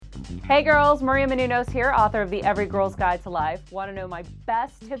Hey girls, Maria Menounos here, author of The Every Girl's Guide to Life. Want to know my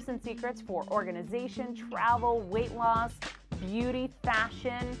best tips and secrets for organization, travel, weight loss, beauty,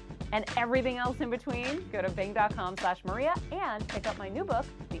 fashion, and everything else in between? Go to bing.com/Maria and pick up my new book,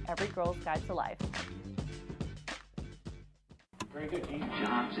 The Every Girl's Guide to Life. Very good, Dean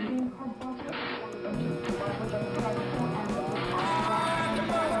Johnson.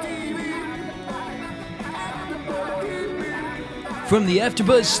 From the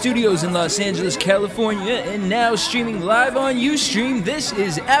AfterBuzz Studios in Los Angeles, California, and now streaming live on Ustream, this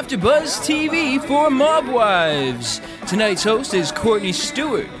is AfterBuzz TV for Mob Wives. Tonight's host is Courtney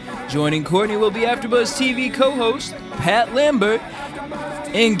Stewart. Joining Courtney will be AfterBuzz TV co-host Pat Lambert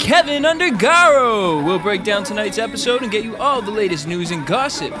and Kevin Undergaro. We'll break down tonight's episode and get you all the latest news and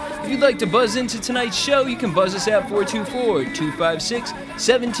gossip. If you'd like to buzz into tonight's show, you can buzz us at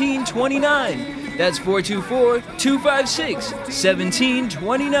 424-256-1729. That's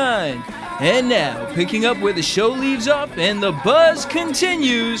 424-256-1729. And now, picking up where the show leaves off and the buzz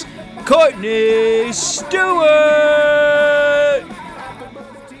continues, Courtney Stewart!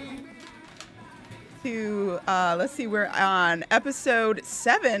 Let's see, we're on episode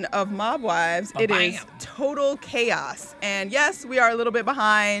 7 of Mob Wives. It is total chaos. And yes, we are a little bit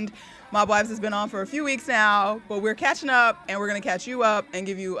behind. Mob Wives has been on for a few weeks now, but we're catching up, and we're going to catch you up and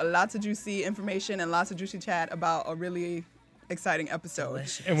give you lots of juicy information and lots of juicy chat about a really exciting episode.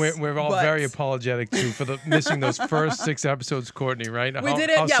 Delicious. And we're all very apologetic too for missing those first 6 episodes, Courtney. Right? We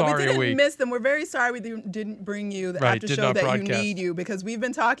didn't miss them. We're very sorry we didn't bring you the after show that you need you, because we've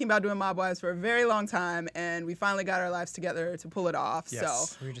been talking about doing Mob Wives for a very long time, and we finally got our lives together to pull it off. Yes.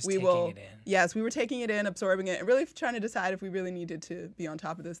 So we were just taking it in. Yes, we were taking it in, absorbing it, and really trying to decide if we really needed to be on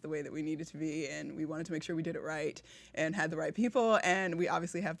top of this the way that we needed to be, and we wanted to make sure we did it right and had the right people. And we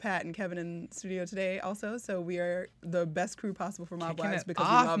obviously have Pat and Kevin in studio today also, so we are the best crew possible for Mob Wives because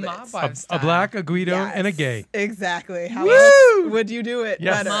we love it. A black, a Guido, and a gay. Exactly. How else would you do it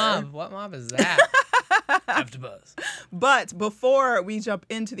better? What mob is that? AfterBuzz. But before we jump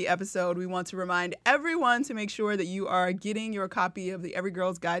into the episode, we want to remind everyone to make sure that you are getting your copy of The Every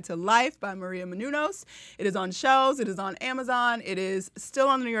Girl's Guide to Life by Maria Menounos. It is on shelves. It is on Amazon. It is still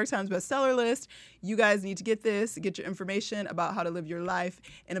on the New York Times bestseller list. You guys need to get this, get your information about how to live your life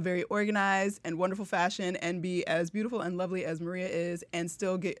in a very organized and wonderful fashion and be as beautiful and lovely as Maria is and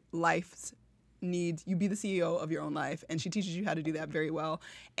still get life's needs. You be the CEO of your own life, and she teaches you how to do that very well.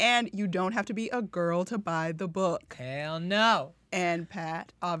 And you don't have to be a girl to buy the book. Hell no. And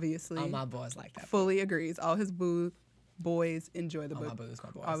Pat, obviously, all my boys like that. Fully agrees. All his boys enjoy the all book. My boys.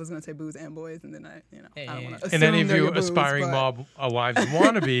 I was gonna say booze and boys, and then I don't want to. And any of you aspiring Mob Wives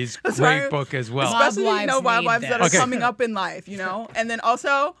wannabes, great book as well. Especially Mob Wives that are coming up in life, And then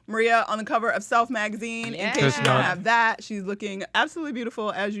also Maria on the cover of Self magazine. In case you don't have that, she's looking absolutely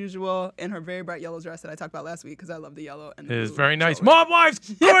beautiful as usual in her very bright yellow dress that I talked about last week because I love the yellow and the blue. It is very nice. Mob Wives,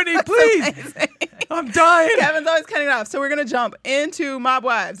 Courtney, please. I'm dying. Kevin's always cutting it off, so we're gonna jump into Mob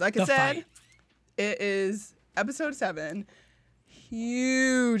Wives. Like I said, it is episode 7.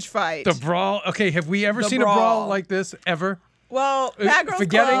 Huge fight. The brawl. Okay, have we ever seen a brawl like this ever? Well, Bad Girls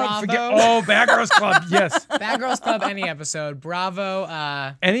Club. Bad Girls Club. Yes. Bad Girls Club. Any episode. Bravo.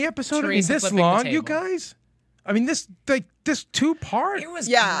 Any episode? This long, you guys? I mean, this 2-part. It was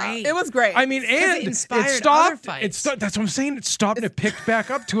great. It was great. I mean, and it stopped. Other fights. That's what I'm saying. It stopped and it picked back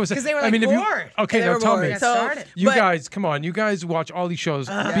up to us. Because they were bored. Now tell me. You guys, guys, come on. You guys watch all these shows.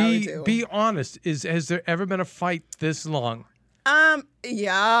 Be honest. Has there ever been a fight this long?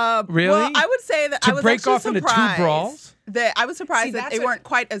 Yeah. Really? Well, I would say that I was break off into 2 brawls. I was surprised that they weren't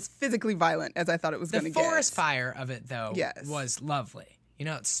quite as physically violent as I thought it was going to get. The forest fire of it, though, was lovely.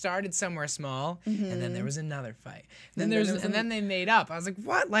 It started somewhere small, and then there was another fight. And then they made up. I was like,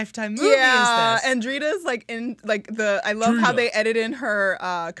 "What Lifetime movie is this?" And Drita's I love how they edit in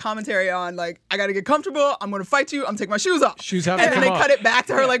her commentary on I got to get comfortable. I'm going to fight you. I'm taking my shoes off. Shoes have and then they cut it back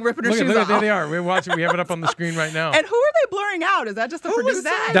to her ripping her shoes off. There they are. We're watching. We have it up on the screen right now. And who are they blurring out? Is that just the producer?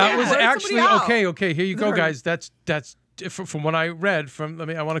 That was actually okay. Here you go, guys. That's from what I read.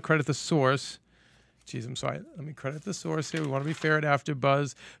 I want to credit the source. Jeez, I'm sorry. Let me credit the source here. We want to be fair at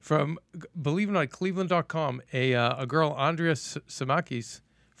AfterBuzz. From, believe it or not, Cleveland.com, a girl, Andrea Samakis,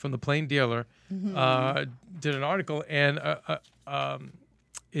 from The Plain Dealer, did an article, and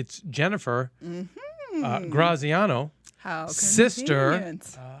it's Jennifer Graziano. How sister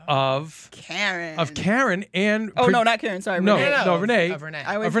of Karen. And no, not Karen. Sorry, Renee. Renee.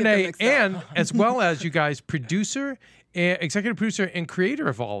 Of Renee, and as well as you guys, producer, executive producer, and creator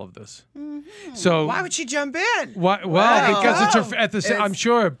of all of this. Mm-hmm. So why would she jump in? Because it's her. I'm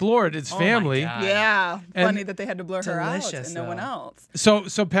sure it blurred. It's family. Yeah, funny that they had to blur her out and no one else.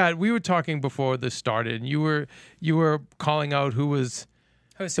 So Pat, we were talking before this started, and you were calling out who's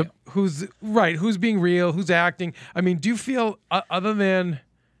being real, who's acting. I mean, do you feel other than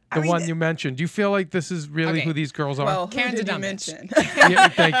the one you mentioned, do you feel like this is really who these girls are? Well, Karen's a dumb bitch. Yeah,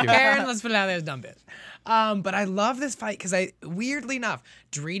 thank you. Karen, let's put it out there, is a dumb bitch. But I love this fight because weirdly enough,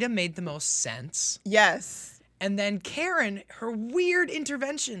 Drita made the most sense. Yes. And then Karen, her weird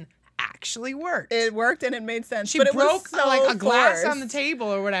intervention actually worked. It worked and it made sense. She but broke it was so a glass on the table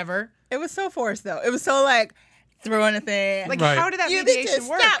or whatever. It was so forced though. It was so throwing a thing. How did that mediation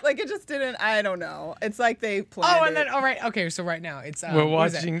work? Stop. It just didn't. I don't know. It's like they planned. Oh, and then okay. So right now it's we're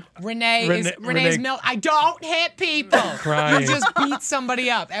watching Renee's milk. I don't hit people. Crying. You just beat somebody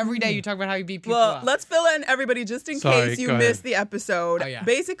up every day. You talk about how you beat people up. Let's fill in everybody just in case you missed the episode. Oh, yeah.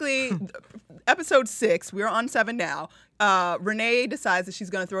 Basically, episode 6. We're on 7 now. Renee decides that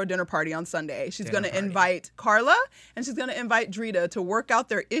she's going to throw a dinner party on Sunday. She's going to invite Carla and she's going to invite Drita to work out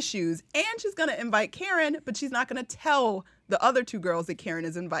their issues. And she's going to invite Karen, but she's not going to tell the other 2 girls that Karen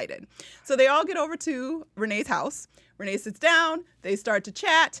is invited. So they all get over to Renee's house. Renee sits down. They start to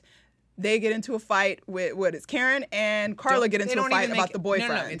chat. They get into a fight with Karen and Carla get into a fight about the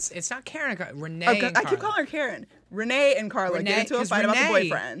boyfriend. No, it's not Karen. Renee. And I keep calling her Karen. Renee and Carla get into a fight about the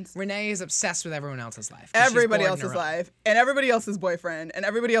boyfriend. Renee is obsessed with everyone else's life. Everybody else's life. And everybody else's boyfriend. And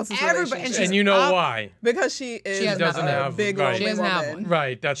everybody else's relationship. And you know why? Because she doesn't have a big lonely woman.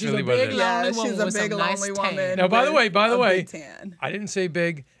 Right, that's really what it is. Yeah, she's a big lonely woman. Now, by the way, I didn't say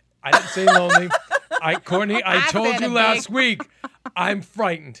big. I didn't say lonely. Courtney, I told you last week, I'm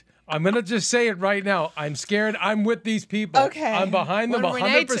frightened. I'm going to just say it right now. I'm scared. I'm with these people. Okay. I'm behind them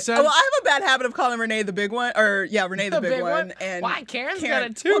 100%. Well, I have a bad habit of calling Renee the big one. Renee the big one. And why? Karen's got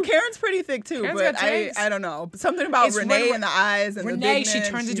it too. Well, Karen's pretty thick too. But I don't know. Something about Renee and the eyes and the bigness. Renee,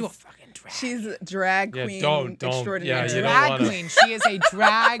 she turns into a fucking drag. She's a drag queen. Don't. Extraordinary. Yeah, drag queen. She is a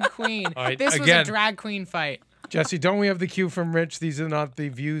drag queen. Right, this was a drag queen fight. Jesse, don't we have the cue from Rich? These are not the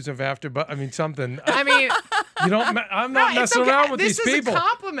views of something. I mean, you don't. I'm not messing around with these people. This is a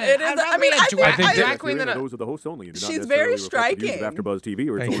compliment. It is. I mean, a drag queen. Those are the hosts only. She's very striking. AfterBuzz TV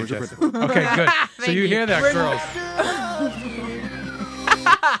or its owners or principals. Okay, good. So you hear that, girls?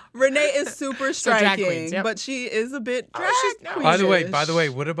 Renee is super striking, but she is a bit drag queen. By the way,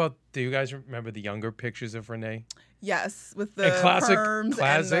 what about? Do you guys remember the younger pictures of Renee? Yes, with the classic. And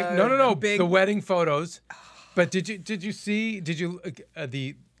the no. Big... The wedding photos. But did you see? You're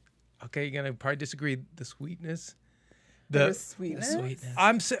gonna probably disagree. The sweetness. The sweetness.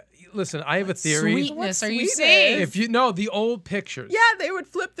 Listen, I have a theory. Sweetness? Are you saying? If you know the old pictures. Yeah, they would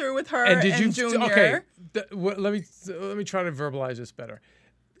flip through with her and Junior. Okay, let me try to verbalize this better.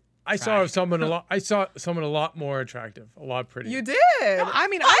 I saw someone a lot more attractive, a lot prettier. You did. No, I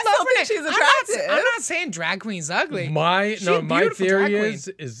mean, I love think she's attractive. I'm not saying drag queen's ugly. My theory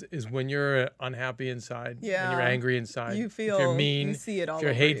is when you're unhappy inside, when you're angry inside, if you're mean, you see it all if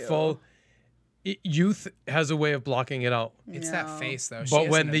you're hateful. Youth has a way of blocking it out. It's that face, though. But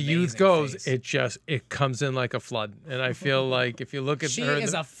when the youth goes, it comes in like a flood. And I feel like if you look at her... She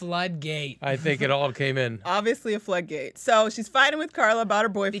is a floodgate. I think it all came in. Obviously a floodgate. So she's fighting with Carla about her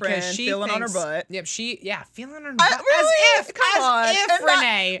boyfriend, feeling on her butt. Yep, feeling on her butt. Really? As if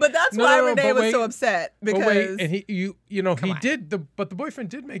Renee. But that's why Renee was so upset. Because... and he did, but the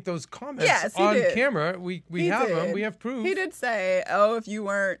boyfriend did make those comments on camera. We have them. We have proof. He did say, if you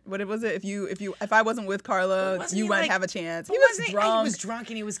weren't, what was it? If I wasn't with Carla, you might have a chance. He was drunk. He was drunk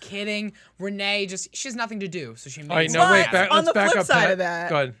and he was kidding. Renee she has nothing to do, so she made. All right, no, wait. Let's back up.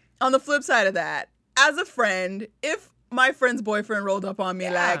 Go ahead. On the flip side of that, as a friend, if my friend's boyfriend rolled up on me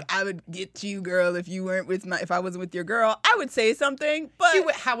I would get you, girl, if I wasn't with your girl, I would say something. But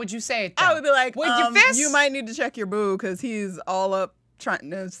how would you say it, though? I would be like, with your fist? You might need to check your boo because he's all up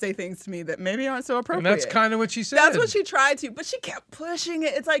trying to say things to me that maybe aren't so appropriate. And that's kind of what she said. That's what she tried to, but she kept pushing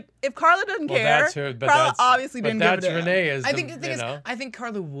it. It's like, if Carla doesn't care, Carla obviously didn't give a damn. Renee I think the thing is, I think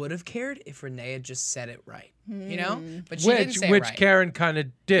Carla would have cared if Renee had just said it right. You know? But she didn't say it right. Which Karen kind of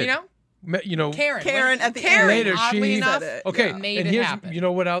did. You know? Karen at the end. Later, oddly enough, okay, made and it happen. You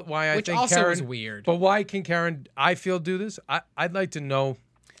know why I think Karen... Which also is weird. But why can Karen, I feel, do this? I'd like to know...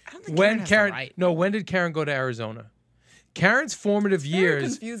 I don't think Karen has the right. No, when did Karen go to Arizona? Karen's formative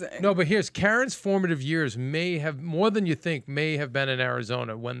years. Confusing. No, but Karen's formative years may have, more than you think, may have been in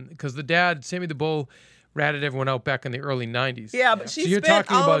Arizona because the dad, Sammy the Bull, ratted everyone out back in the early 90s. Yeah, but she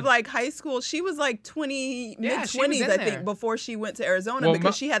spent all of like high school. She was like mid-20s, I think, before she went to Arizona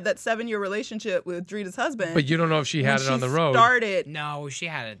because she had that 7-year relationship with Drita's husband. But you don't know if she had it on the road. No, she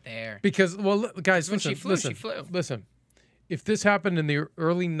had it there. Because, guys, when listen, she flew. Listen. If this happened in the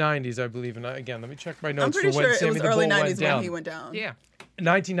early 90s, I believe, and again, let me check my notes. I'm pretty for when sure Sammy it was the early Bull 90s went down. when he went down. Yeah.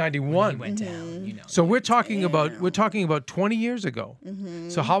 1991. When he went down, you know. So we're talking about 20 years ago.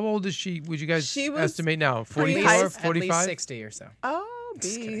 So how old is she? Would you guys estimate now? 44, 45? At least 60 or so. Oh,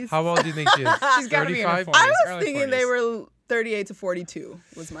 beast. How old do you think she is? She's got to be in her 40s. I was early thinking 40s. they were 38 to 42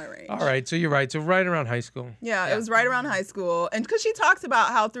 was my range. All right, so you're right. So right around high school. Yeah, it was right around high school. And because she talks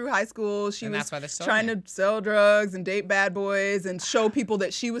about how through high school she was trying to sell drugs and date bad boys and show people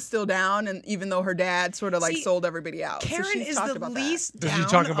that she was still down, and even though her dad sort of like sold everybody out. Karen so is the least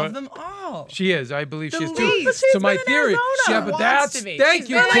down of them all. She is. I believe she is too. Least. So my theory. Yeah, but that's thank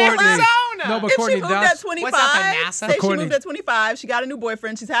you, Courtney. No, but Courtney, if she moved at 25, say she moved at 25, she got a new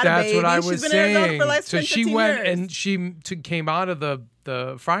boyfriend, she's had a baby. That's what I was she's been saying. in Arizona for like 15 so she went years. and she came out of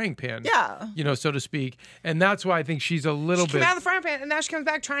the frying pan. Yeah. You know, so to speak. And that's why I think she's a little bit. She came out of the frying pan and now she comes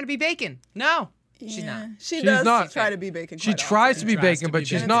back trying to be bacon. No. She's not. She's does try to be bacon. She tries to be bacon, but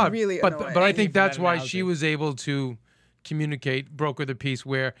she's not. Really but I think that's why she was able to communicate, broker the peace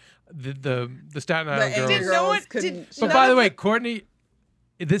where the Staten Island girls didn't know it. But by the way, Courtney,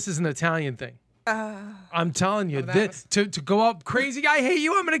 this is an Italian thing. I'm telling you, to go up crazy, I hate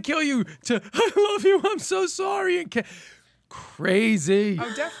you, I'm gonna kill you, to I love you, I'm so sorry, and crazy.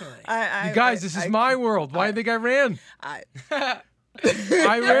 Oh, definitely. You guys, this is my world. Why do you think I ran? I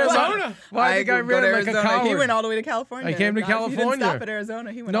ran Arizona. Why do you think I ran like a coward? He went all the way to California. I came to California. He didn't stop at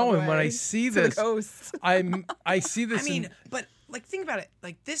Arizona. He went all the way when I see this, to the coast. I see this. I mean, but like think about it.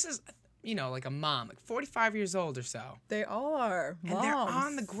 Like this is, you know, like a mom, like 45 years old or so. They all are moms. And they're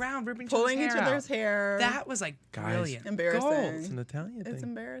on the ground ripping pulling each other's hair. That was like brilliant. Embarrassing. Gold. It's an Italian thing. It's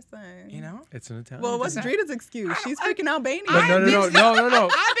embarrassing. You know? It's an Italian Well, what's Drita's excuse? She's freaking Albanian. But no.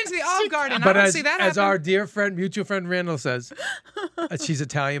 I've been to the Olive Garden. But I don't see that as happen. our dear friend, mutual friend Randall says, she's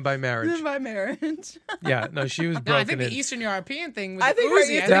Italian by marriage. By marriage. Yeah, no, she was broken No, I think in. the Eastern European thing was I think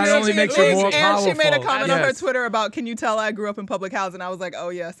Uzi. That only makes her more and powerful. she made a comment on her Yes. Twitter about, can you tell I grew up in public housing? I was like, oh,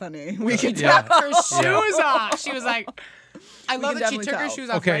 yes, honey. We can Yeah. tell. Her shoes off. She was like, I love that she definitely took her tell. shoes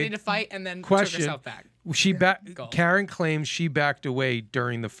off Okay. ready to fight and then took Question. herself back. Gold. Karen claims she backed away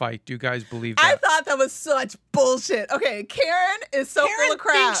during the fight. Do you guys believe that? I thought that was such bullshit. Okay, Karen is so full of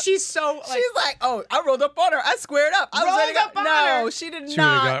crap. Thinks she's so like, She's like, oh, I rolled up on her. I squared up. I was ready to Rolled up go. on No, her. she did She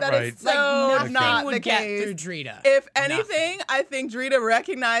not. would've got That is right. so nothing not would the get case. through Drita. If anything, I think Drita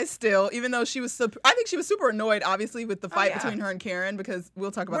recognized still, even though she was, I think she was super annoyed, obviously, with the fight between her and Karen, because we'll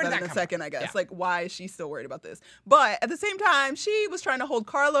talk about Where did that in that a come second, I guess. Yeah. Like, why is she still worried about this? But at the same time, she was trying to hold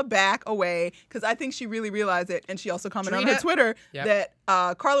Carla back away, because I think she really realized it, and she also commented on her Twitter that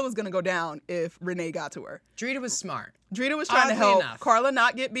Carla was going to go down if Renee got to her. Drita was smart. Drita was trying to help Carla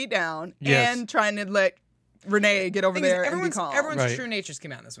not get beat down and trying to let Renee get over there and be calm. Everyone's true natures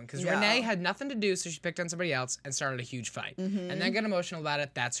came out in this one because Renee had nothing to do, so she picked on somebody else and started a huge fight. And then got emotional about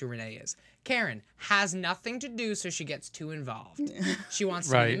it. That's who Renee is. Karen has nothing to do, so she gets too involved. She wants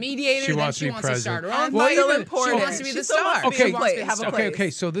to be a mediator. She wants to start her own Well, fight. even She wants to be the star. Okay.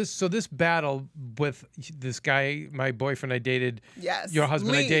 So this battle with this guy, my boyfriend I dated, your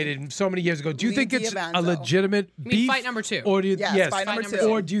husband I dated so many years ago. Do you think it's a legitimate beef? Fight number 2. Or do you, yes, fight number 2.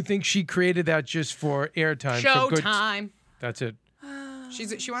 Or do you think she created that just for airtime? Showtime. That's it.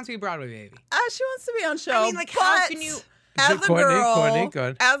 She wants to be a Broadway baby. She wants to be on show. I mean, like, how can you? As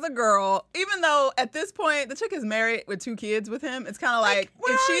a girl, even though at this point the chick is married with 2 kids with him, it's kind of like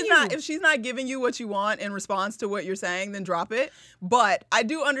if she's not giving you what you want in response to what you're saying, then drop it. But I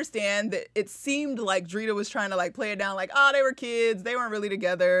do understand that it seemed like Drita was trying to like play it down, like, oh, they were kids, they weren't really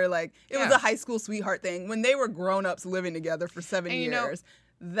together, like it was a high school sweetheart thing when they were grown-ups living together for 7 years.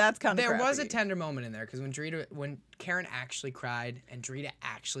 That's kind of There was a tender moment in there because when Karen actually cried and Drita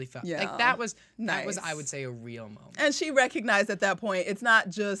actually felt like that was I would say a real moment. And she recognized at that point it's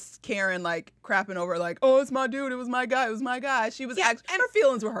not just Karen like crapping over like, oh, it's my dude, it was my guy. She was actually, her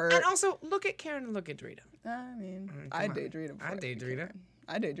feelings were hurt. And also look at Karen and look at Drita. I mean, I'd date Drita. I'd date Drita.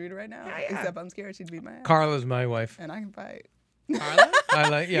 I'd date Drita right now. Except I'm scared she'd beat my ass. Carla's my wife. And I can fight. Carla? I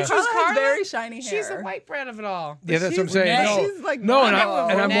like, yeah. Carla has very shiny hair. She's the white bread of it all. Yeah, that's what I'm saying. No, she's like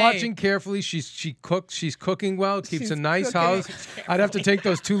I'm watching carefully. She cooks. She's cooking well. Keeps a nice house. I'd have to take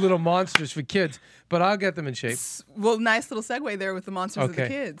those 2 little monsters for kids, but I'll get them in shape. Well, nice little segue there with the monsters of the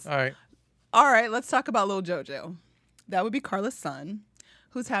kids. All right. Let's talk about little JoJo. That would be Carla's son,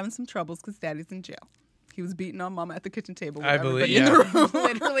 who's having some troubles because daddy's in jail. He was beating on Mama at the kitchen table. With I believe, everybody in the room.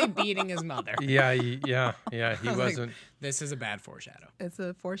 Literally beating his mother. Yeah. He I was like, wasn't. this is a bad foreshadow. It's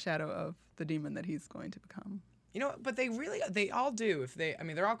a foreshadow of the demon that he's going to become. You know, but they all do.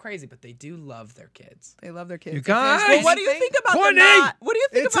 They're all crazy, but they do love their kids. They love their kids. You guys. Well, what do you think about Courtney, What do you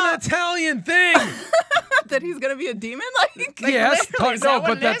think it's about an Italian thing. that he's gonna be a demon? Like Yes, literally, is that what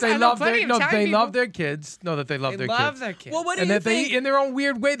but it that is? they I know love plenty their of no, Italian they love people. their kids. No, that they love They their love kids. their kids. Well, what do And you that think? they, in their own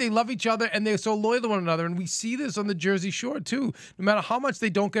weird way, they love each other and they're so loyal to one another. And we see this on the Jersey Shore too. No matter how much they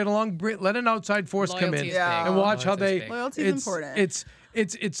don't get along, let an outside force come Loyalty in is Yeah. big. and watch how Loyalty is they. big. Loyalty is it's, important.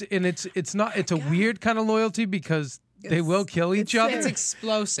 It's not. It's a weird kind of loyalty because they will kill each other. It's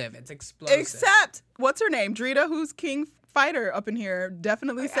explosive. It's explosive. Except, what's her name? Drita, who's king fighter up in here,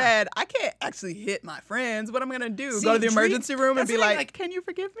 definitely said, I can't actually hit my friends. What I'm going to do? See, Go to the Drita- emergency room and that's be the thing, like, can you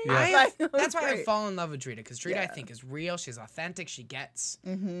forgive me? Yeah. That's why I great. fall in love with Drita, because Drita, I Yeah. think, is real. She's authentic. She gets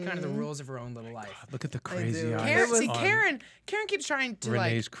kind of the rules of her own little life. Look at the do. crazy eyes. Karen, see, on- Karen keeps trying to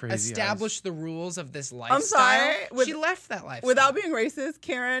Renee's crazy establish the rules of this lifestyle. I'm sorry, she left that lifestyle. Without being racist,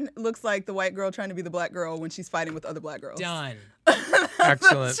 Karen looks like the white girl trying to be the black girl when she's fighting with other black girls. done.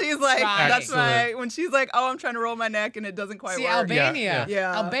 Excellent. She's like, Right. that's why Excellent. when she's like, oh, I'm trying to roll my neck and it doesn't quite See, work. Albania,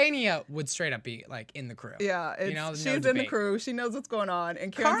 Yeah. Albania would straight up be like in the crew. Yeah, it's, You know, no she's in the debate. crew. She knows what's going on.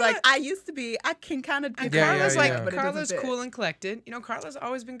 And Karen's Carla- like, I used to be, I can kind of And Yeah, Carla's yeah, like, yeah. but it doesn't Carla's fit. cool and collected. You know, Carla's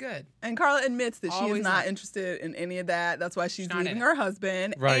always been good. And Carla admits that she Always is not not. interested in any of that. That's why she's not in leaving it. her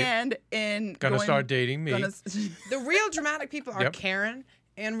husband. Right. And in Gonna going, start dating me. The real dramatic people are Yep. Karen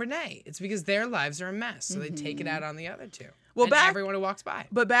and Renee. It's because their lives are a mess, so they take it out on the other two. Well, and back- everyone who walks by.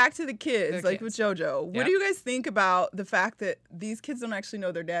 But back to the kids, They're like kids. with JoJo. What Yeah. do you guys think about the fact that these kids don't actually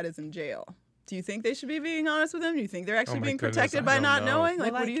know their dad is in jail? Do you think they should be being honest with them? Do you think they're actually my being goodness, protected I by don't not know. knowing?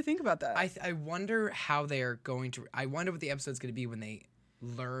 Like, Well, what do like, you think about that? I wonder how they're going to. I wonder what the episode's going to be when they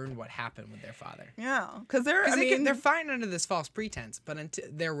learn what happened with their father. yeah, because they're. I Because mean, they're fine under this false pretense, but until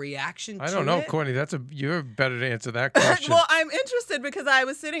their reaction to I don't know, it, Courtney. You're better to answer that question. well, I'm interested because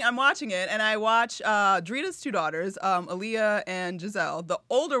I'm watching it, and I watch Drita's two daughters, Aaliyah and Giselle. The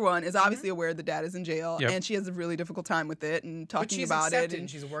older one is obviously aware the dad is in jail, Yep. and she has a really difficult time with it and talking she's about it. accepted And and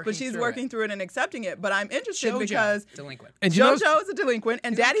she's working but she's through working it. through it and accepting it. But I'm interested JoJo, because delinquent. and you know, JoJo is a delinquent,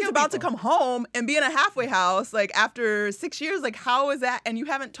 and He's gonna Daddy's kill about to people. come home and be in a halfway house like after 6 years. Like, how is that? And you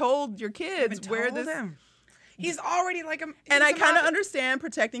haven't told your kids where Told this. him. He's already like a. And I he's a kind of mom- understand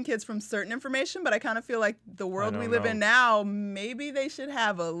protecting kids from certain information, but I kind of feel like the world we don't live know. in now, maybe they should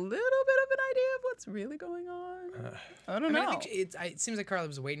have a little bit of an idea of what's really going on. I don't I mean, know. I think it seems like Carla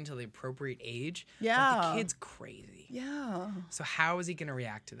was waiting until the appropriate age. But Yeah. the kid's crazy. Yeah. So how is he going to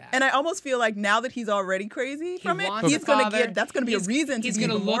react to that? And I almost feel like now that he's already crazy from it, wants he's a going to father. get, that's going to be a reason to He's be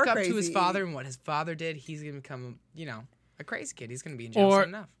gonna even look more up crazy. to his father and what his father did. He's going to become, a crazy kid. He's going to be in jail Or- soon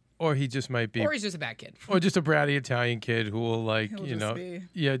enough. or he just might be, Or he's just a bad kid. or just a bratty Italian kid who will He'll just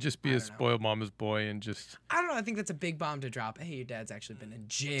be- just be a spoiled mama's boy and just. I don't know. I think that's a big bomb to drop. Hey, your dad's actually been in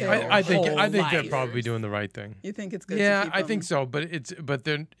jail. I think whole they're life. probably doing the right thing. You think it's good Yeah, to keep I think him- so, but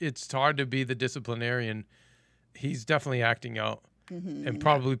it's hard to be the disciplinarian. He's definitely acting out and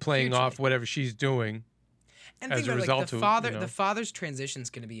probably playing hugely. off whatever she's doing. And as think a about it, result like, the of, father, you know. the father's transition is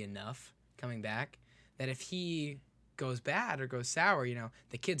going to be enough coming back that if he goes bad or goes sour,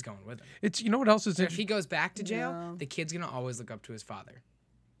 the kid's going with him. It's, you know what else is But if interesting? he goes back to jail, Yeah. the kid's going to always look up to his father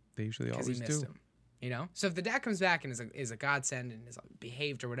They usually because he always missed do. him. So if the dad comes back and is a godsend and is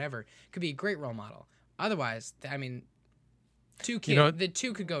behaved or whatever, could be a great role model. Otherwise, two kids, the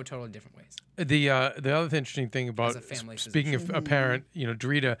two could go totally different ways. The other interesting thing about As a family speaking of a parent,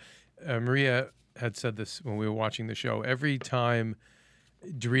 Drita, Maria had said this when we were watching the show. Every time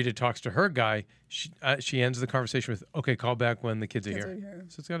Drita talks to her guy, she ends the conversation with, "Okay, call back when the kids are here."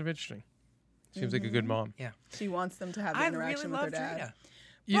 So it's kind of interesting. Seems like a good mom. Yeah. She wants them to have the I interaction really with their love dad. Drita.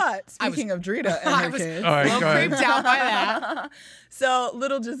 But speaking of Drita and I her was kids, All right, a go little ahead. creeped out by that. so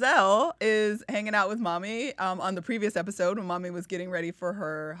little Giselle is hanging out with mommy on the previous episode when mommy was getting ready for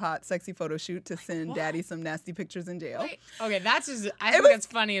her hot, sexy photo shoot to send daddy some nasty pictures in jail. Wait, okay, that's just. I think that's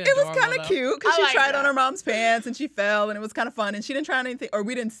funny and adorable. It was kind of cute because I she like tried that. on her mom's pants and she fell and it was kind of fun and she didn't try on anything, or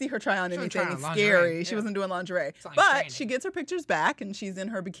we didn't see her try on wasn't anything trying on lingerie, scary. She yeah. wasn't doing lingerie. like But training. she gets her pictures back and she's in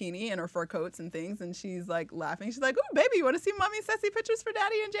her bikini and her fur coats and things and she's like laughing. She's like, "Ooh, baby, you want to see mommy's sexy pictures for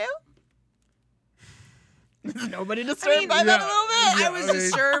daddy in jail?" Nobody disturbed by that a little bit. I was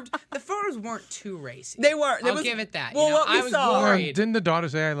disturbed. The photos weren't too racy. They weren't. I'll give it that. Well, what we I was saw. worried. Didn't the daughter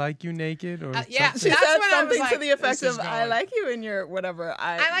say, "I like you naked"? Or yeah, something? She That's said when I was something to like, the effect this is of, "I going. like you in your whatever."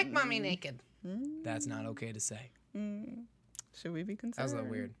 I like mommy naked. That's not okay to say. Should we be concerned? That was a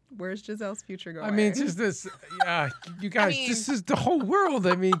little weird. Where's Giselle's future going? I mean, it's just this. You guys, mean- this is the whole world.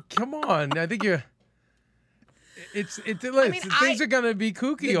 I mean, come on. I think you're. things are gonna be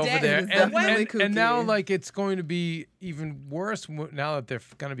kooky over there, and now like it's going to be even worse now that they're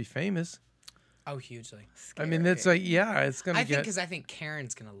gonna be famous. Oh, hugely. Scary. I mean, it's like it's gonna. I think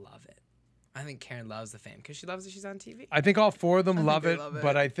Karen's gonna love it. I think Karen loves the fame because she loves that she's on TV. I think all four of them love it,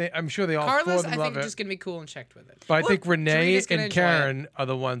 but I'm sure they all four of them love it. Carla's, I think, just gonna be cool and checked with it. But I think Renee and Karen are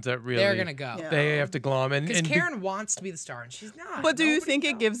the ones that really they're gonna go. Yeah. They have to glom in. Because Karen wants to be the star and she's not. But do you think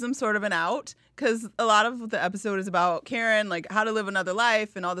it gives them sort of an out? Because a lot of the episode is about Karen, like how to live another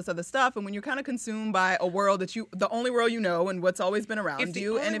life and all this other stuff. And when you're kind of consumed by a world that the only world you know and what's always been around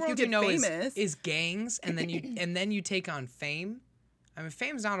you, and if you get famous, is gangs, and then you take on fame. I mean,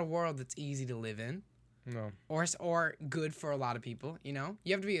 fame's not a world that's easy to live in. No. Or good for a lot of people, you know?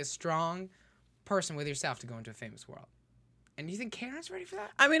 You have to be a strong person with yourself to go into a famous world. And you think Karen's ready for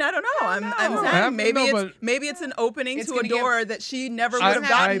that? I mean, I don't know. I'm saying maybe it's an opening to a door that she never would have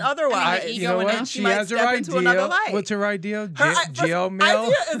gotten otherwise. You know what? She has her idea. What's her idea? Jail mail? Her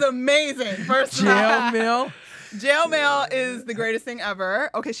idea is amazing, first of all. Jail mail? Jail mail is the greatest thing ever.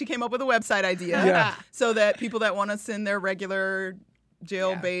 Okay, she came up with a website idea so that people that want to send their regular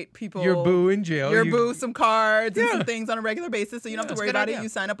jail bait people. Your boo in jail. Your boo some cards and some things on a regular basis so you don't have to worry about it. You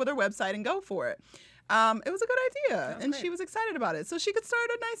sign up with her website and go for it. It was a good idea, and she was excited about it. So she could start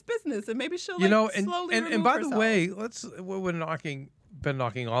a nice business, and maybe she'll slowly and by herself. the way, we're been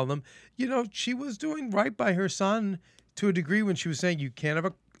knocking all of them. You know, she was doing right by her son to a degree when she was saying you can't have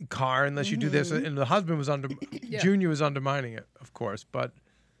a car unless you do this, and the husband was Junior was undermining it, of course, but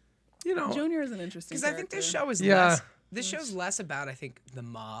you know, Junior is an interesting because I think this show is less. This show's less about, I think, the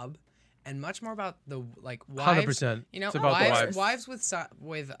mob, and much more about the wives. 100%. You know, it's about the wives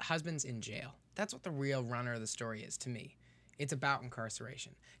with husbands in jail. That's what the real runner of the story is to me. It's about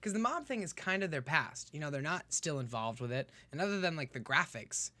incarceration because the mob thing is kind of their past. You know, they're not still involved with it, and other than like the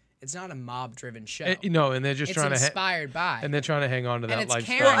graphics, it's not a mob-driven show. And they're just trying to inspired by, and they're trying to hang on to that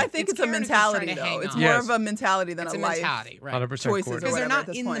lifestyle. Well, I think it's a mentality though. It's more of a mentality than a life. Mentality, right? 100% choices because they're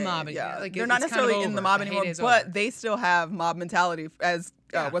not in the mob. Yeah. Like, they're not necessarily in the mob anymore, but they still have mob mentality. As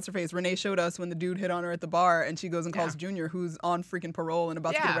what's her face? Renee showed us when the dude hit on her at the bar, and she goes and calls Junior, who's on freaking parole and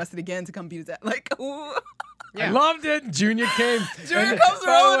about to get arrested again, to come beat his ass. Like, ooh. I loved it. Junior came. Junior comes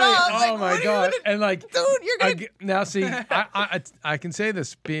rolling up. Oh my god! And like, dude, you're gonna now see. I can say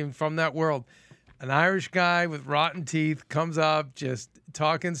this, being from that world. An Irish guy with rotten teeth comes up, just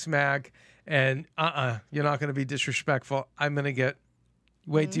talking smack, and you're not gonna be disrespectful. I'm gonna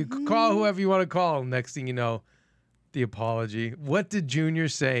wait till you call whoever you want to call. Next thing you know, the apology. What did Junior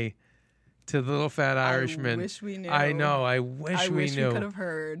say to the little fat Irishman? I wish we knew. I know. I wish we knew. We could have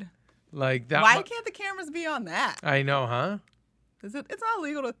heard. Like that. Why can't the cameras be on that? I know, huh? It's not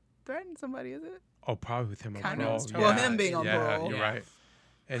illegal to threaten somebody, is it? Oh, probably with him on parole. Yeah, well, him being on parole. You're right.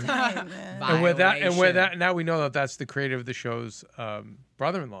 And, with that, now we know that that's the creator of the show's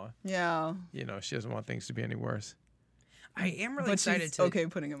brother-in-law. Yeah. You know, she doesn't want things to be any worse. I am really excited to. Okay,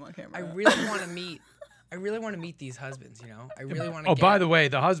 putting him on camera. I really want to meet. I really want to meet these husbands. You know, I really want to. Oh, by the way,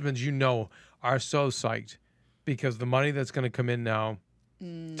 the husbands, are so psyched because the money that's going to come in now. To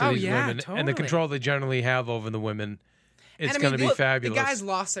these women, totally. And the control they generally have over the women, it's going to be fabulous. The guys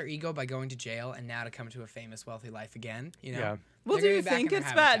lost their ego by going to jail, and now to come to a famous, wealthy life again. You know. Yeah. Well, do you think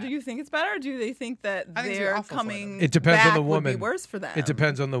it's bad? Do you think it's bad, or do they think that they're coming? It depends back on the woman. Would be worse for them. It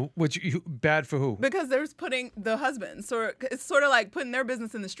depends on bad for who? Because there's putting the husbands. So it's sort of like putting their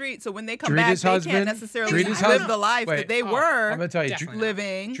business in the street. So when they come Drita's back, they can't necessarily live the life that they were. I'm gonna tell you,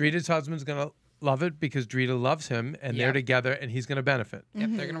 living. Drita's husband's gonna love it because Drita loves him, and they're together, and he's gonna benefit. Yep,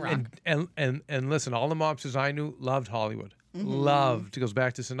 they're gonna rock. And listen, all the mobsters I knew loved Hollywood. Loved. It goes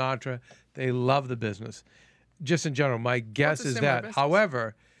back to Sinatra. They love the business. Just in general, my guess is that. Business.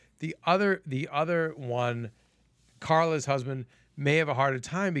 However, the other one, Carla's husband, may have a harder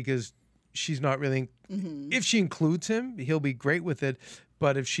time because she's not really. If she includes him, he'll be great with it.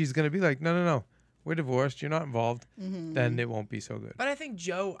 But if she's going to be like, no, we're divorced, you're not involved, then it won't be so good. But I think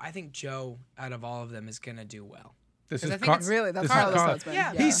Joe, out of all of them, is going to do well. This is that's Carla's husband.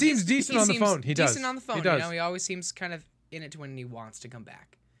 Yeah. He seems decent on the phone. He does. Decent on the phone. He does. You know, he always seems kind of in it when he wants to come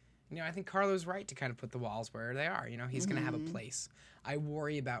back. You know, I think Carlo's right to kind of put the walls where they are. You know, he's going to have a place. I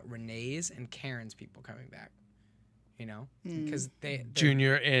worry about Renee's and Karen's people coming back. You know, because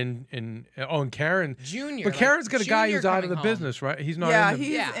Junior and Karen. Junior, but Karen's got a guy who's out of the business, right? He's not. Yeah,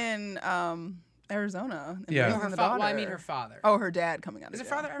 he's in Arizona. Yeah, her father. Well, I mean her father. Oh, her dad coming out. Is her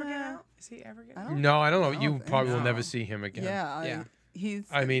father ever getting out? Is he ever getting out? No, I don't know. You probably will never see him again. Yeah. He's.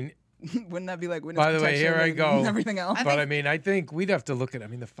 I mean. Wouldn't that be like witness by the way, here I go. And everything else. But I mean, I think we'd have to look at. I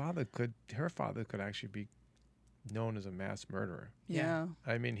mean, her father could actually be known as a mass murderer. Yeah.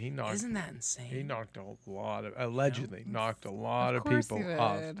 I mean, he knocked. Isn't that insane? He knocked a lot of allegedly knocked a lot of people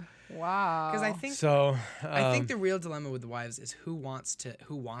off. Wow. Because I think So I think the real dilemma with the wives is who wants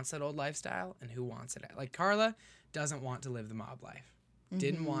that old lifestyle and who wants it. Like Carla doesn't want to live the mob life.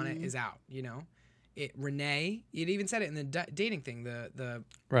 Didn't want it, is out, you know? Renee, it even said it in the dating thing. The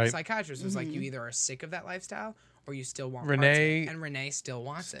psychiatrist was like, you either are sick of that lifestyle or you still want parts of it. And Renee still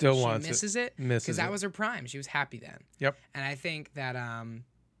wants it. She misses it because that was her prime. She was happy then. Yep. And I think that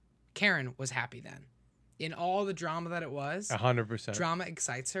Karen was happy then. In all the drama that it was, 100%. Drama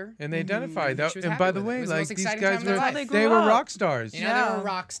excites her. And they identified that. And And by the way, like these guys were, they were rock stars. You know, they were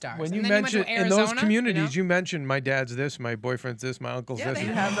rock stars. When you and mentioned in those communities, you mentioned my dad's this, my boyfriend's this, my uncle's this. You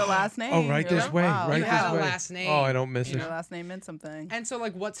have the last name. Oh, right this way. Wow. Right you this have way. a last name. Oh, I don't miss it. Your last name meant something. And so,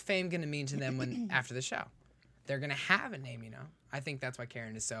 like, what's fame going to mean to them when after the show? They're going to have a name, you know? I think that's why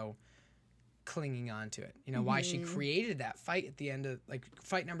Karen is so clinging on to it. You know, why she created that fight at the end of, like,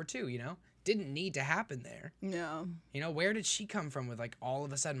 fight number 2, you know? Didn't need to happen there. No. You know, where did she come from with, like, all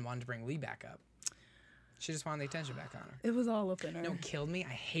of a sudden wanting to bring Lee back up? She just wanted the attention back on her. It was all up in her. No, killed me.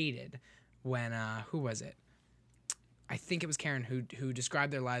 I hated when, who was it? I think it was Karen who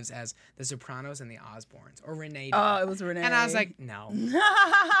described their lives as the Sopranos and the Osbournes. Or Renee. Oh, it was Renee. And I was like, no. No,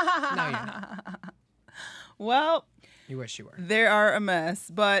 you're not. Well, you wish you were. They are a mess.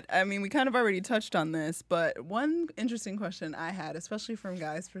 But, I mean, we kind of already touched on this. But one interesting question I had, especially from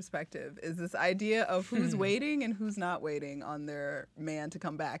guys' perspective, is this idea of who's waiting and who's not waiting on their man to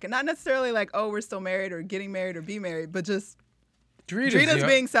come back. And not necessarily like, oh, we're still married or getting married or be married, but just Drita's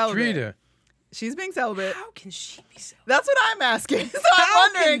being celibate. Drita. She's being celibate. How can she be celibate? That's what I'm asking. So How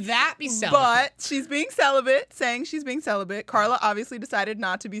I'm wondering. can that be celibate? But she's being celibate, saying she's being celibate. Carla obviously decided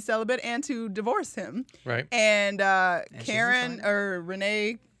not to be celibate and to divorce him. Right. And Karen or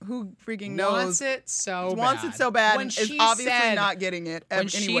Renee, who freaking knows, wants it so bad when and is obviously not getting it when anywhere.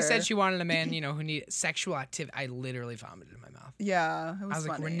 she said she wanted a man, you know, who needed sexual activity, I literally vomited in my mouth. Yeah, it was I was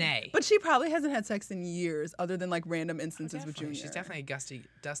funny. like, Renee. But she probably hasn't had sex in years, other than like random instances with Junior. She's definitely a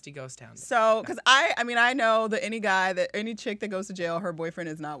dusty ghost town. So, because I know that any chick that goes to jail, her boyfriend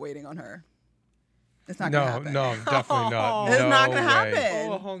is not waiting on her. It's not gonna happen. No, definitely not. It's no not gonna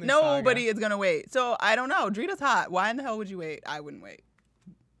way. happen. Nobody is gonna wait. So I don't know. Drita's hot. Why in the hell would you wait? I wouldn't wait.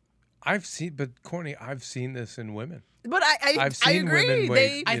 But Courtney, I've seen this in women. But I've seen agree. women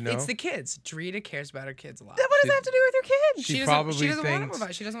wait. It's the kids. Drita cares about her kids a lot. What does that have to do with your kids? She doesn't want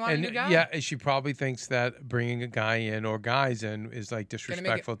to. She doesn't want a new guy. Yeah, she probably thinks that bringing a guy in or guys in is like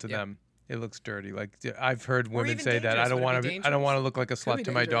disrespectful to them. It looks dirty. Like I've heard women say that. I don't want to look like a slut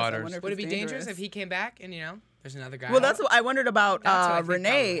to my daughters. Would it be dangerous if he came back and there's another guy? Well, that's what I wondered about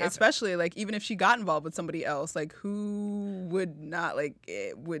Renee, especially like even if she got involved with somebody else, like who would not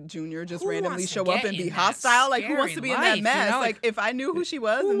would Junior just randomly show up and be hostile? Like who wants to be in that mess? Like if I knew who she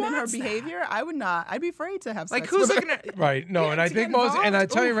was and then her behavior, I would not. I'd be afraid to have sex. Like who's with her. looking at right? No, and I think and I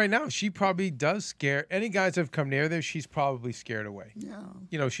tell you right now, she probably does scare any guys that have come near there. She's probably scared away. Yeah.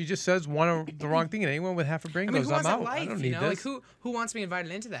 You know, she just says the wrong thing, and anyone with half a brain goes, "I'm out. I don't need this." Like who wants to be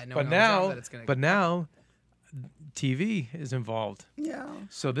invited into that? But now. TV is involved. Yeah.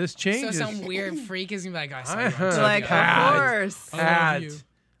 So this changes. So some weird freak is gonna be like, I saw you. Like, of course.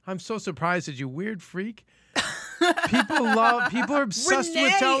 I'm so surprised at you, weird freak. People are obsessed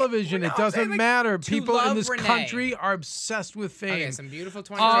with television. It doesn't matter. People in this country are obsessed with fame. Okay, some beautiful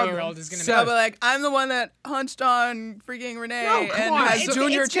 23-year-old is gonna be like, I'm the one that hunched on freaking Renee and has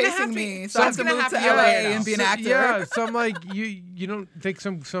Junior chasing me, so I have to move to LA and be an actor. Yeah, some like you don't think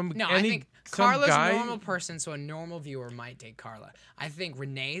some No, I think Carla's a normal person, so a normal viewer might date Carla. I think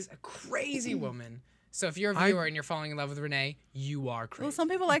Renee's a crazy woman. So if you're a viewer and you're falling in love with Renee, you are crazy. Well, some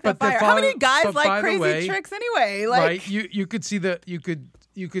people like that fire. How many guys like crazy tricks anyway? Like, right? You could see you could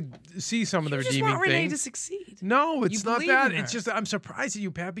see some of the redeeming things. You just want Renee to succeed. No, it's not that. It's just I'm surprised at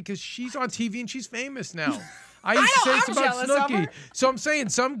you, Pat, because she's on TV and she's famous now. I used to say it's about Snooki. So I'm saying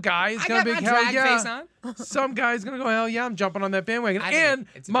some guy is going to be hell yeah. Some guy is going to go, hell yeah, I'm jumping on that bandwagon. And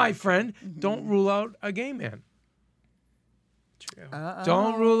my friend, don't rule out a gay man. True.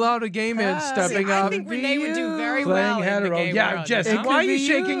 Don't rule out a gay man stepping up. I think Renee would do very well in the gay world. Jesse, why are you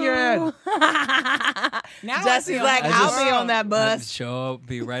shaking your head? Now Jesse's like, I'll be on that bus. Show up,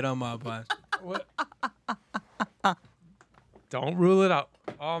 be right on my bus. Don't rule it out.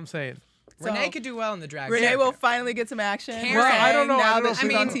 All I'm saying. Renee could do well in the drag. Renee will finally get some action. Well, I don't know. Now that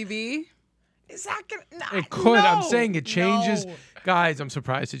she's on TV. Is that gonna? It could. I'm saying it changes. Guys, I'm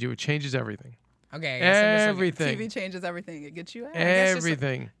surprised at you. It changes everything. Okay. Everything. TV changes everything. It gets you out.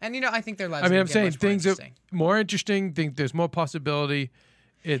 Everything. And I think their lives. I mean, I'm saying things are more interesting. Think there's more possibility.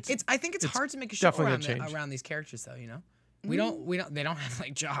 I think it's hard to make a show definitely around these characters, though. You know, they don't have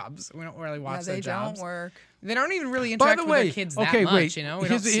like jobs. We don't really watch their jobs. Don't work. They don't even really interact with their kids that much. You know,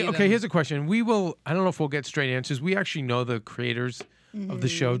 here's a question. I don't know if we'll get straight answers. We actually know the creators of the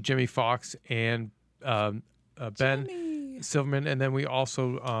show, Jimmy Fox and Ben Silverman, and then we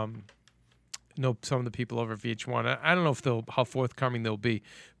also know some of the people over at VH1. I don't know how forthcoming they'll be,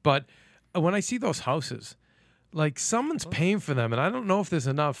 but when I see those houses, like someone's paying for them, and I don't know if there's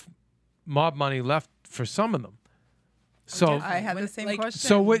enough mob money left for some of them. So I had the same question.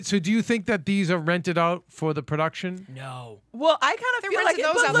 So do you think that these are rented out for the production? No. Well, I kind of feel like it.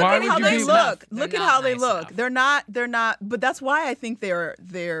 But look Why at would how you they be- look. They're Look at not how they nice look. enough. They're not. But that's why I think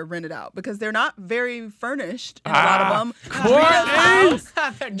they're rented out, because they're not very furnished in a lot of them.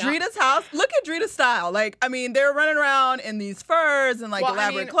 Drita's house. Look at Drita's style. Like, I mean, they're running around in these furs and like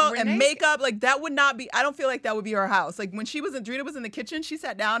elaborate clothes and makeup. Like, that would not be. I don't feel like that would be her house. Like, when Drita was in the kitchen, she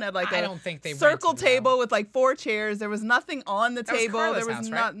sat down at like a circle table with like 4 chairs. There was nothing on the table. There was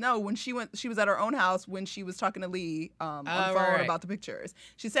not. No, when she was at her own house when she was talking to Lee on the phone about the pictures.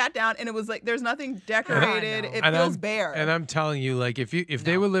 She sat down and it was like there's nothing decorated. It feels bare. And I'm telling you, like if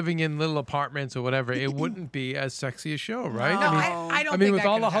they were living in little apartments or whatever, it wouldn't be as sexy a show, right? No, I don't think with that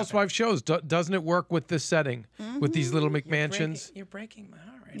all the could housewife shows, doesn't it work with this setting, with these little McMansions? You're breaking my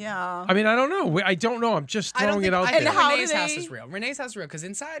heart right now. Yeah. I mean, I don't know. I don't know. I'm just throwing it out there. Renee's house is real. Renee's house is real because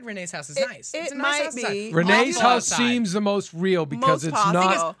inside Renee's house is nice. It It's a nice might house be. inside. Renee's Awful house outside. seems the most real because Most it's possible. not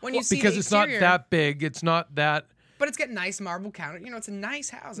Because when you see because the it's not exterior- that big. It's not that. But it's got nice marble counter. You know, it's a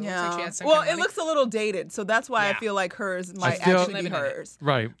nice house. It looks Yeah. like she had some Well, kind of it money. looks a little dated, so that's why I Yeah. feel like hers might feel- actually be Living in it. hers.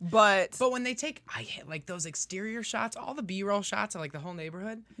 Right. But But when they take, I hate like those exterior shots, all the B-roll shots of like the whole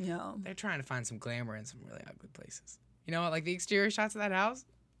neighborhood. yeah. They're trying to find some glamour in some really ugly places. You know, like the exterior shots of that house.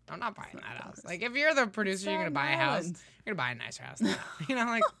 I'm not buying that house. Like, if you're the producer, you're gonna buy a house. Island. You're gonna buy a nicer house. Than that. You know,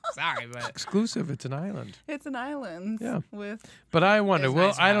 like, sorry, but Exclusive. It's an island. It's an island. Yeah. With But I wonder. There's Well,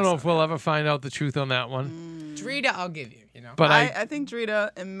 nice I don't know house if we'll ever find out the truth on that one. Drita, I'll give you. You know, But I think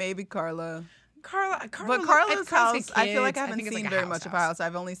Drita and maybe Carla. Carla, But Carla's house, got I feel like kids. I haven't think it's seen like a very much of her house.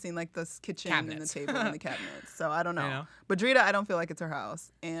 I've only seen like this kitchen Cabinets. and the table and the cabinets. So I don't know. You know? But Drita, I don't feel like it's her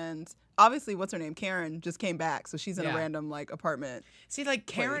house. And obviously, what's her name? Karen just came back, so she's in Yeah. a random like apartment. See, like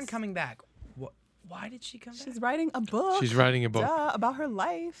Karen place. coming back. Why did she come back? She's writing a book. She's writing a book. About her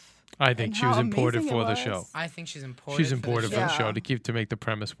life. I think and she was how imported amazing for it the was. show. I think she's imported. She's imported for the Yeah. show to make the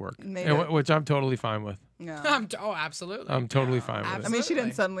premise work, Made and it. which I'm totally fine with. Yeah. Absolutely. I'm totally fine with I it. mean, she didn't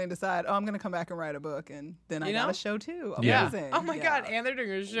Absolutely. suddenly decide, oh, I'm going to come back and write a book, and then I You got know? a show too. Yeah. Amazing. Oh my Yeah. God! And they're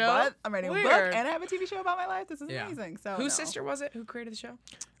doing a show. But I'm writing a book, Weird. and I have a TV show about my life. This is Yeah. amazing. So Whose no. sister was it? Who created the show?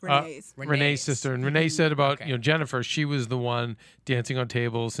 Renee's. Renee's sister, and Renee said about Okay. Jennifer. She was the one dancing on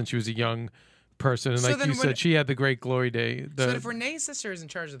tables since she was a young person, and So like then you would- said, she had the great glory day. So if Renee's sister is in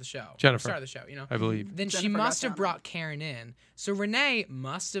charge of the show, Jennifer. star of the show, you know, I believe. then she Jennifer must have Gassano. brought Karen in. So Renee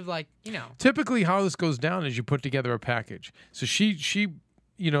must have Typically, how this goes down is you put together a package. So she,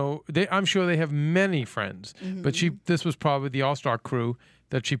 I'm sure they have many friends, but this was probably the all-star crew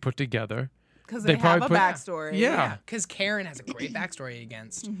that she put together. Because they they have a probably put- backstory. Yeah. because Karen has a great backstory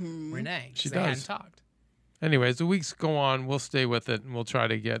against Renee. 'Cause She they hadn't does. talked. Anyways, the weeks go on. We'll stay with it, and we'll try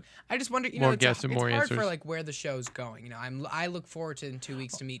to get. I just wonder, More it's guests and more hard for answers. like where the show's going. You know, I look forward to in 2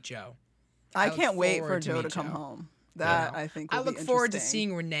 weeks to meet Joe. I look can't wait for forward to Joe to meet come Joe. home. That You know? I think I will look be forward to interesting.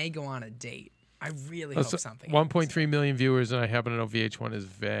 seeing Renee go on a date. I really hope something. 1.3 million viewers, and I happen to know VH1 is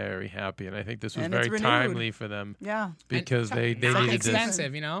very happy, and I think this was And it's very renewed. timely for them Yeah. because they not needed this.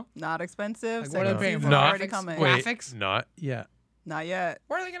 expensive, you know. Not expensive. Like, what are they paying Second for? season's Not- already coming. Wait. Wait, Graphics? not yet. Not yet.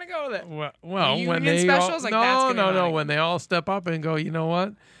 Where are they gonna go with it? Well, Union when they specials? all, Like, that's gonna be no, money. when they all step up and go, you know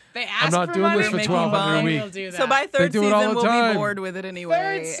what? They ask not for doing money, this for maybe 1,200 a Vine week. will do that. So by third do it all season, the we'll time. be bored with it anyway.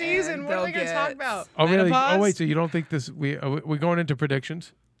 third season, and what are they they'll gonna talk get- about? Oh really? Menopause? Oh wait, so you don't think this? We're going into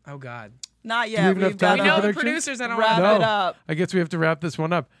predictions? Oh God. Not we yet. have enough We've time got We for know to the predictions? producers. I don't wrap want it up. I guess we have to wrap this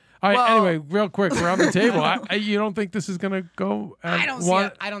one up. All right. Well- Anyway, real quick, we're on the table. You don't think this is gonna go? I don't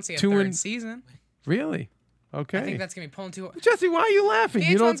see a two third and- season. Really? Okay. I think that's gonna be pulling too. Jesse, why are you laughing?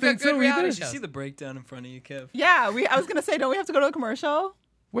 You don't VH1's got think good so reality either? shows. See the breakdown in front of you, Kev. Yeah, I was gonna say, don't we have to go to a commercial?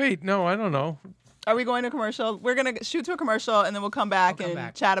 Wait, no, I don't know. Are we going to a commercial? We're gonna shoot to a commercial and then we'll come back We'll come and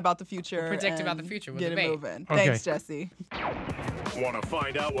back. chat about the future. predict about and the future. We'll Get debate. it moving. Okay. Thanks, Jesse. Want to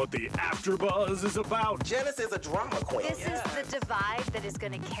find out what the AfterBuzz is about? Janice is a drama queen. This is the divide that is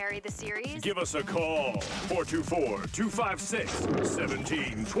going to carry the series. Give us a call.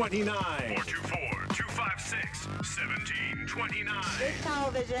 424-256-1729. 424-256-1729. 29. It's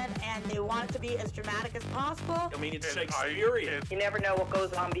television, and they want it to be as dramatic as possible. I mean, it's Shakespearean. You never know what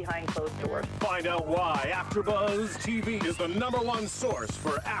goes on behind closed doors. Find out why AfterBuzz TV is the #1 source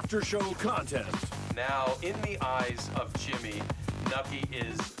for after-show content. Now, in the eyes of Jimmy, Nucky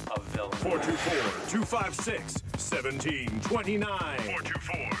is a villain. 424-256-1729.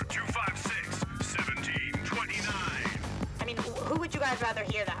 424-256-1729. I mean, who would you guys rather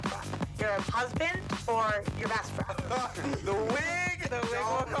hear that from? Your husband or your best friend? The wig! The wig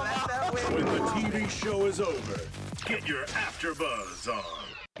will come out. When the TV show is over, get your AfterBuzz on.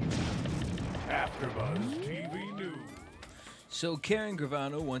 AfterBuzz TV News. So Karen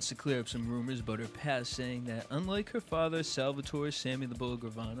Gravano wants to clear up some rumors about her past, saying that unlike her father, Salvatore Sammy the Bull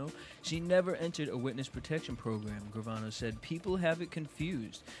Gravano, she never entered a witness protection program. Gravano said, "People have it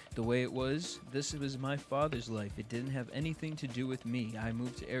confused. The way it was, this was my father's life. It didn't have anything to do with me. I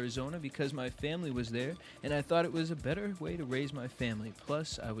moved to Arizona because my family was there, and I thought it was a better way to raise my family.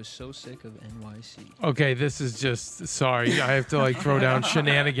 Plus, I was so sick of NYC." Okay, this is just, sorry, I have to throw down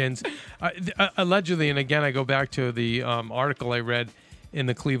shenanigans. Allegedly, and again, I go back to the article I read in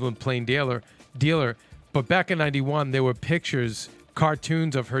the Cleveland Plain Dealer, but back in 91, there were pictures,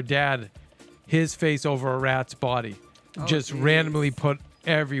 cartoons of her dad, his face over a rat's body, just randomly put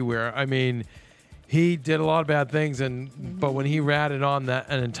everywhere. I mean, he did a lot of bad things, but when he ratted on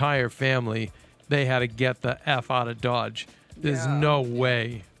an entire family, they had to get the F out of Dodge. There's no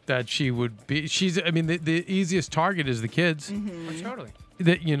way that she would be. The easiest target is the kids. Oh, totally.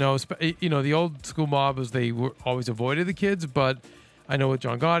 That the old school mob was they were always avoided the kids, but I know with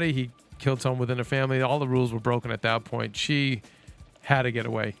John Gotti, he killed someone within a family. All the rules were broken at that point. She had to get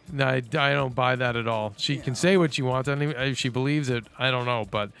away. I don't buy that at all. She can say what she wants. I mean, if she believes it, I don't know,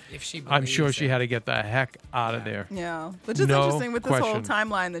 but I'm sure she had to get the heck out of there. Yeah, which is interesting with this whole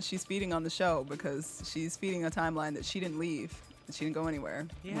timeline that she's feeding on the show, because she's feeding a timeline that she didn't leave, that she didn't go anywhere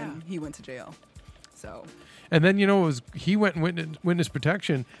when he went to jail. So. And then, he went and witness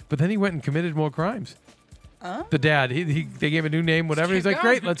protection, but then he went and committed more crimes. The dad, they gave a new name, whatever. He's like,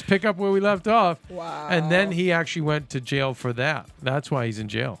 great, let's pick up where we left off. Wow. And then he actually went to jail for that. That's why he's in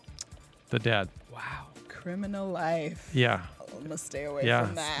jail, the dad. Wow. Criminal life. Yeah. I'm going to stay away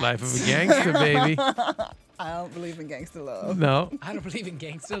from that. Life of a gangster, baby. I don't believe in gangster love. No. I don't believe in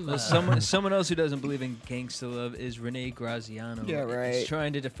gangster love. Someone else who doesn't believe in gangster love is Renee Graziano. Yeah, right. She's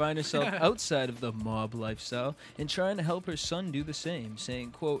trying to define herself outside of the mob lifestyle and trying to help her son do the same, saying,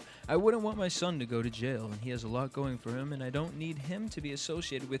 quote, "I wouldn't want my son to go to jail, and he has a lot going for him, and I don't need him to be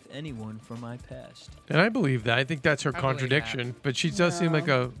associated with anyone from my past." And I believe that. I think that's her contradiction. But she does seem like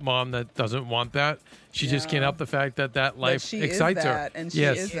a mom that doesn't want that. She just can't help the fact that life excites her. And she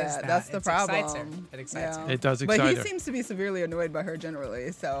is that. That's the problem. It excites her. It does excite her. But he seems to be severely annoyed by her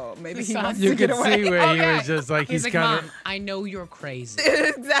generally, so maybe he wants to get away. You could see where he was just like, he's like, kind of... Mom, I know you're crazy.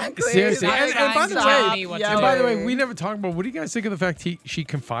 Exactly. Seriously. And by the way, we we never talked about, what do you guys think of the fact she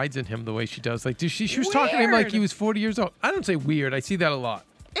confides in him the way she does? Like, she was talking to him like he was 40 years old. I don't say weird. I see that a lot.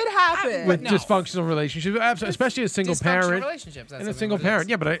 It happens. With dysfunctional relationships, especially a single parent. Relationships, and a single parent.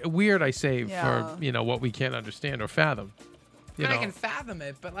 Yeah, but weird I say for, what we can't understand or fathom. I can fathom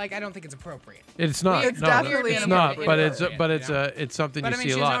it, but I don't think it's appropriate. It's not. It's definitely it's not. But it's something you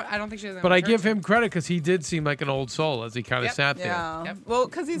see a lot. I don't think she has. But I give him credit because he did seem like an old soul as he kind of sat there. Yeah. Yep. Well,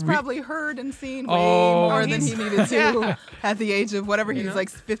 because he's probably heard and seen way more than he needed to at the age of whatever he's like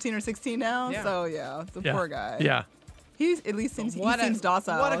 15 or 16 now. Yeah. So the poor guy. Yeah. He at least seems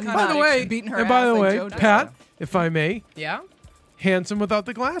docile. By the way, beating her and by the way, like Pat, if I may, handsome without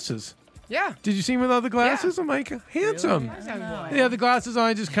the glasses. Yeah. Did you see him without the glasses? I'm like, handsome. Really? Yeah, the glasses on,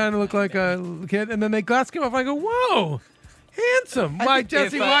 I just kind of look like a kid. And then the glasses came off. I go, whoa, handsome. Why,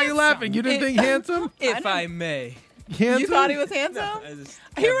 Jesse, why are you laughing? You didn't think handsome? If I may. Handsome? You thought he was handsome?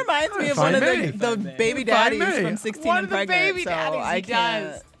 He reminds me of one of the baby daddies from 16 and Pregnant. Baby daddies I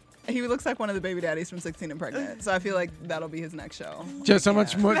can't. He looks like one of the baby daddies from 16 and Pregnant. So I feel like that'll be his next show. Just how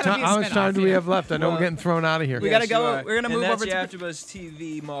much more time? How much time do we have left? I know we're getting thrown out of here. We gotta go. We're gonna move over to AfterBuzz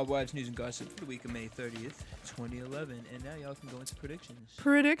TV Mob Wives News and Gossip for the week of May 30th, 2011. And now y'all can go into predictions.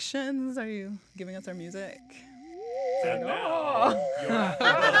 Predictions. Are you giving us our music? And now, your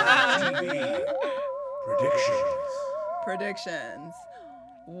AfterBuzz TV predictions.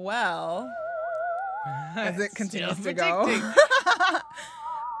 Well, as it continues to go.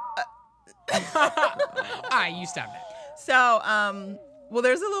 You stop it. So,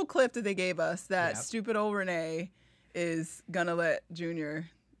 there's a little clip that they gave us that stupid old Renee is gonna let Junior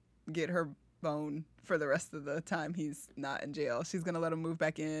get her bone for the rest of the time he's not in jail. She's gonna let him move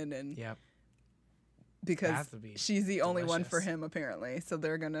back in and because she's the only one for him, apparently. So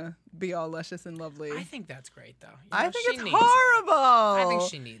they're going to be all luscious and lovely. I think that's great, though. I think it's horrible. I think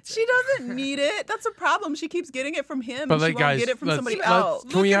she needs it. She doesn't need it. That's a problem. She keeps getting it from him, and she won't get it from somebody else.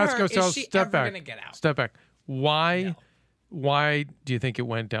 Can we ask ourselves, step back. Step back. Why do you think it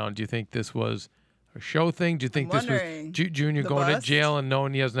went down? Do you think this was a show thing? Do you think this was Junior going to jail and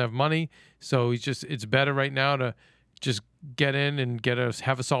knowing he doesn't have money? So it's better right now to just get in and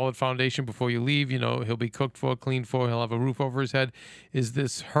have a solid foundation before you leave. You know, he'll be cooked for, cleaned for, he'll have a roof over his head. Is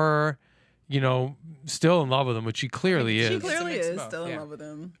this her, still in love with him, which she clearly is? She clearly is still in love with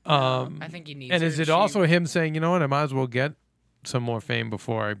him. I think he needs And her. is it also him saying, you know what, I might as well get some more fame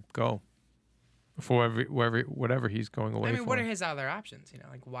before I go? For whatever he's going away for. I mean, what are his other options?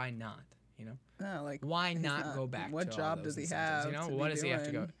 Why not? Why not go back? What job does he have? What does he have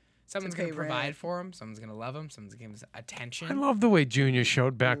to go? Someone's going to provide for him. Someone's going to love him. Someone's going to give him attention. I love the way Junior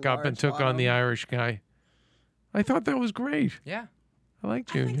showed back up and took on the Irish guy. I thought that was great. Yeah. I like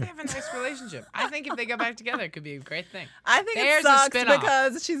Junior. I think they have a nice relationship. I think if they go back together, it could be a great thing. I think it sucks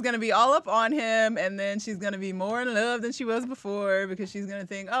because she's going to be all up on him, and then she's going to be more in love than she was before because she's going to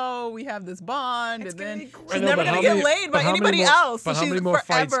think, oh, we have this bond, and then she's never going to get laid by anybody else. But how many more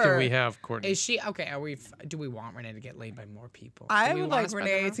fights can we have, Courtney? Is she okay? Do we want Renee to get laid by more people? I would like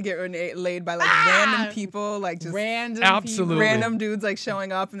Renee to get laid by random people, just random dudes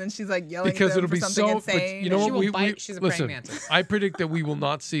showing up, and then she's yelling because at them it'll for be something so. insane. But you know what? She's a praying mantis. I predict that we will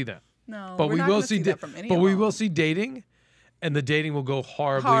not see that. No, but we will see that from any but of we them. will see dating, and the dating will go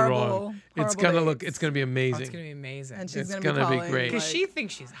horribly wrong. It's gonna be amazing. It's gonna be amazing. And she's gonna be great because she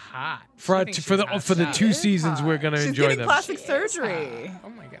thinks she's hot. For the 2 seasons we're gonna enjoy them. She's getting plastic surgery. Oh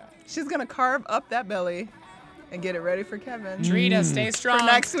my god. She's gonna carve up that belly and get it ready for Kevin. Drita, stay strong. For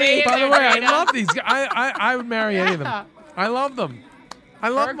next week. By the way, I love these guys. I would marry any of them. I love them. I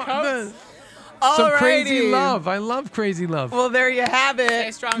love some crazy love. I love crazy love. Well, there you have it.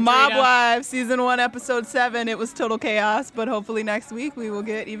 Stay strong, Mob Drita. Wives, Season 1, Episode 7. It was total chaos, but hopefully next week we will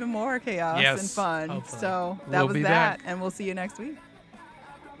get even more chaos and fun. Hopefully. So that was that, and we'll see you next week.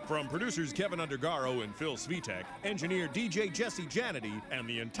 From producers Kevin Undergaro and Phil Svitek, engineer DJ Jesse Janity, and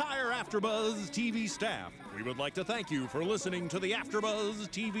the entire AfterBuzz TV staff, we would like to thank you for listening to the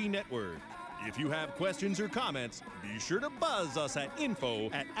AfterBuzz TV network. If you have questions or comments, be sure to buzz us at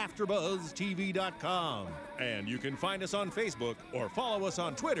info@AfterBuzzTV.com. And you can find us on Facebook or follow us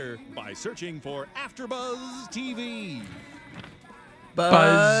on Twitter by searching for AfterBuzz TV.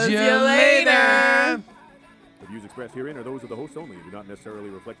 Buzz you later. The views expressed herein are those of the hosts only and do not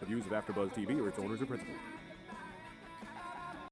necessarily reflect the views of AfterBuzz TV or its owners or principals.